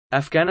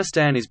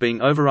Afghanistan is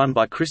being overrun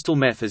by crystal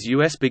meth as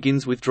US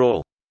begins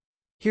withdrawal.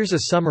 Here's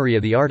a summary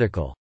of the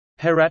article.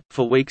 Herat,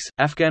 for weeks,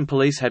 Afghan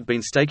police had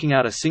been staking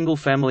out a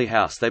single-family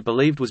house they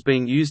believed was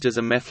being used as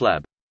a meth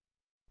lab.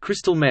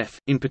 Crystal meth,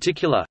 in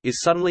particular,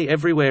 is suddenly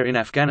everywhere in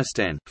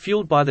Afghanistan,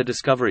 fueled by the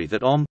discovery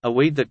that a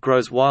weed that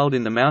grows wild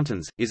in the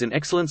mountains, is an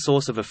excellent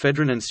source of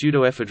ephedrine and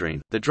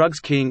pseudoephedrine, the drug's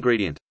key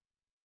ingredient.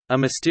 A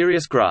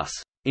mysterious grass.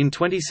 In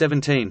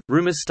 2017,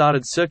 rumors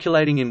started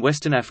circulating in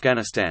western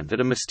Afghanistan that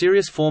a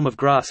mysterious form of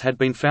grass had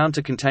been found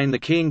to contain the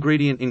key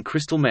ingredient in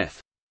crystal meth.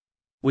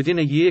 Within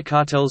a year,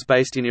 cartels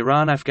based in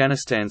Iran,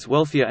 Afghanistan's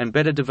wealthier and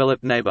better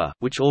developed neighbor,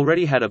 which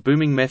already had a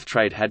booming meth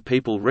trade, had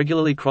people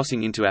regularly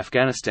crossing into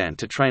Afghanistan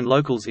to train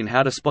locals in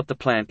how to spot the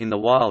plant in the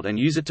wild and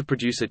use it to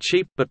produce a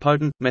cheap, but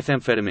potent,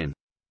 methamphetamine.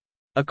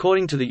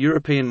 According to the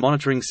European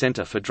Monitoring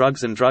Center for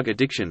Drugs and Drug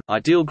Addiction,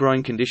 ideal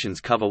growing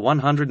conditions cover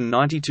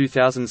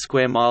 192,000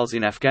 square miles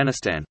in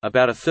Afghanistan,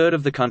 about a third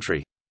of the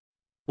country.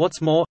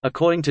 What's more,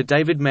 according to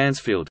David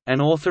Mansfield,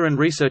 an author and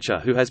researcher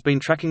who has been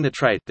tracking the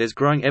trade, there's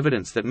growing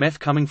evidence that meth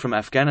coming from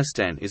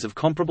Afghanistan is of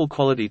comparable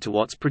quality to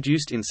what's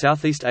produced in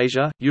Southeast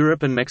Asia,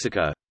 Europe and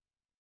Mexico.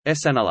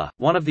 Sanullah,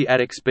 one of the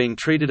addicts being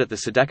treated at the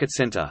Sadakat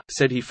Center,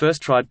 said he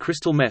first tried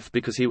crystal meth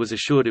because he was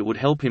assured it would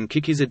help him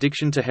kick his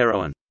addiction to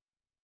heroin.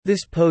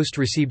 This post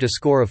received a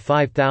score of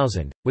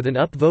 5,000, with an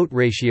upvote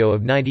ratio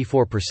of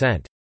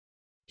 94%.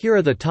 Here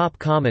are the top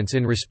comments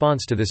in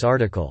response to this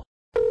article.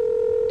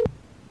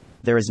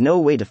 There is no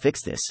way to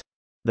fix this.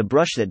 The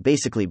brush that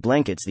basically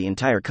blankets the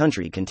entire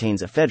country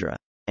contains ephedra,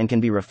 and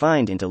can be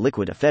refined into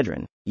liquid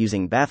ephedrine,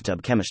 using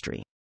bathtub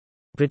chemistry.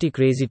 Pretty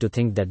crazy to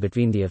think that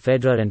between the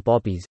ephedra and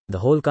poppies, the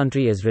whole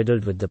country is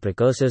riddled with the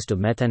precursors to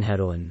meth and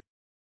heroin.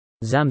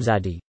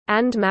 Zamzadi.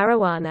 And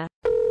marijuana.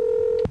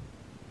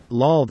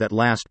 Lol, that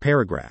last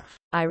paragraph.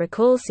 I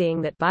recall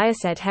seeing that Bayer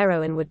said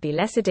heroin would be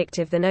less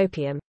addictive than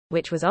opium,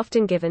 which was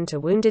often given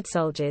to wounded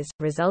soldiers,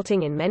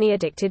 resulting in many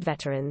addicted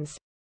veterans.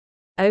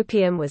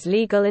 Opium was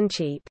legal and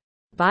cheap.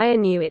 Bayer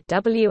knew it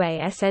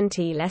wasn't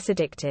less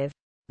addictive.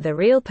 The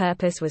real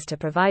purpose was to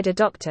provide a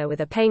doctor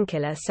with a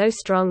painkiller so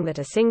strong that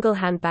a single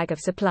handbag of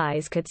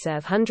supplies could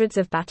serve hundreds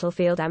of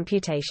battlefield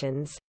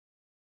amputations.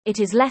 It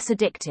is less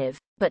addictive,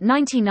 but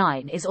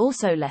 99 is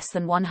also less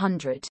than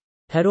 100.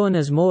 Heroin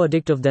is more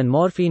addictive than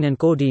morphine and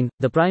codeine,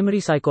 the primary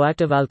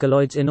psychoactive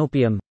alkaloids in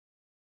opium.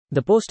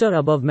 The poster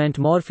above meant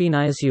morphine,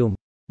 I assume.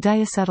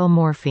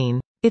 Diacetylmorphine.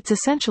 It's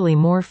essentially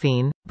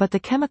morphine, but the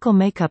chemical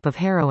makeup of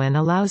heroin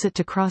allows it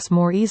to cross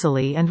more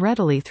easily and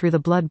readily through the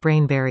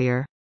blood-brain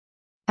barrier.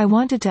 I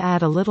wanted to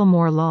add a little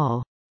more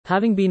lol.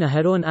 Having been a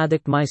heroin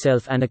addict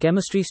myself and a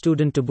chemistry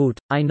student to boot,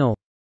 I know.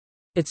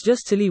 It's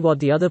just silly what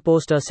the other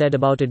poster said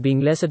about it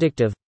being less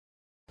addictive.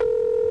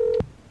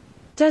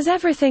 Does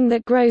everything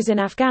that grows in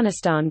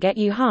Afghanistan get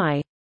you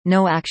high?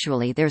 No,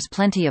 actually, there's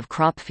plenty of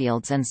crop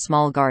fields and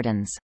small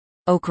gardens.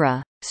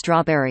 Okra,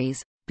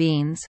 strawberries,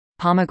 beans,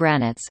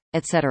 pomegranates,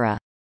 etc.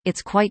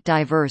 It's quite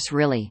diverse,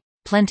 really.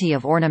 Plenty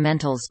of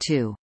ornamentals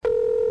too.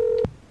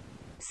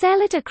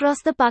 Sell it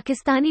across the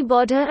Pakistani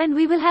border and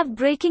we will have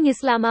breaking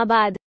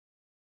Islamabad.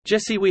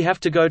 Jesse, we have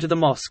to go to the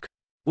mosque.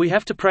 We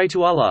have to pray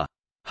to Allah.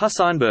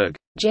 Husseinberg.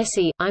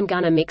 Jesse, I'm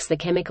gonna mix the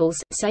chemicals,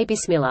 say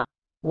Bismillah.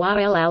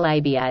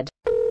 Wa'al-al-abiyad.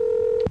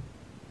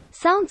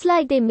 Sounds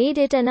like they made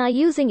it and are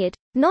using it.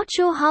 Not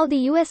sure how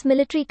the US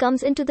military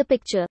comes into the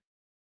picture.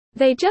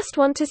 They just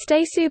want to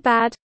stay so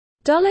bad.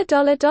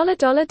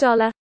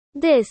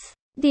 $.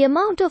 The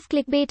amount of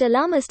clickbait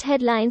alarmist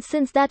headlines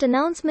since that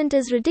announcement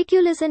is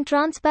ridiculous and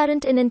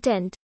transparent in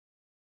intent.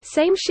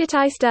 Same shit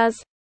ICE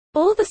does.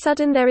 All of a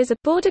sudden there is a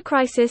border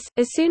crisis,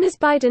 as soon as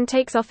Biden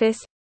takes office.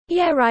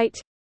 Yeah, right.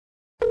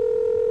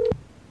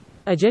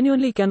 I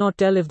genuinely cannot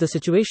tell if the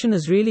situation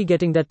is really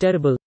getting that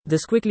terrible,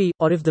 this quickly,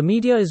 or if the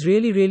media is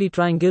really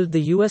trying to guilt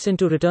the US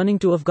into returning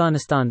to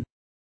Afghanistan.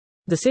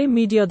 The same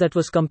media that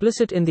was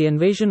complicit in the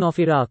invasion of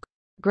Iraq.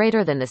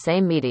 Greater than the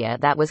same media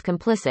that was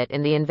complicit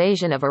in the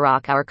invasion of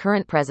Iraq. Our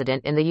current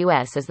president in the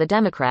US is the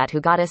Democrat who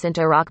got us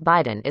into Iraq.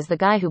 Biden is the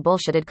guy who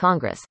bullshitted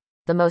Congress.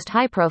 The most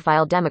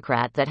high-profile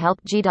Democrat that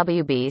helped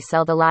GWB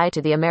sell the lie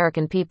to the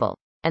American people.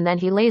 And then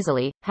he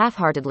lazily,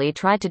 half-heartedly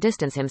tried to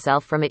distance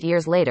himself from it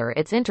years later.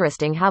 It's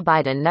interesting how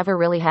Biden never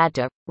really had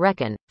to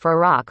reckon for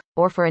Iraq,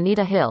 or for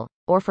Anita Hill,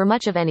 or for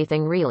much of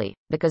anything really,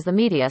 because the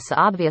media so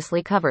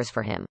obviously covers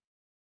for him.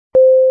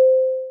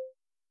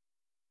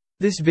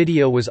 This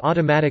video was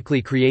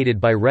automatically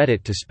created by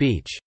Reddit to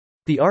speech.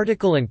 The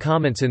article and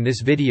comments in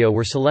this video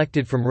were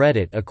selected from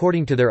Reddit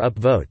according to their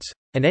upvotes,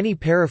 and any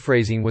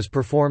paraphrasing was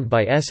performed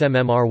by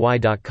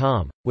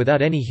smmry.com,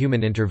 without any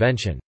human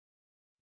intervention.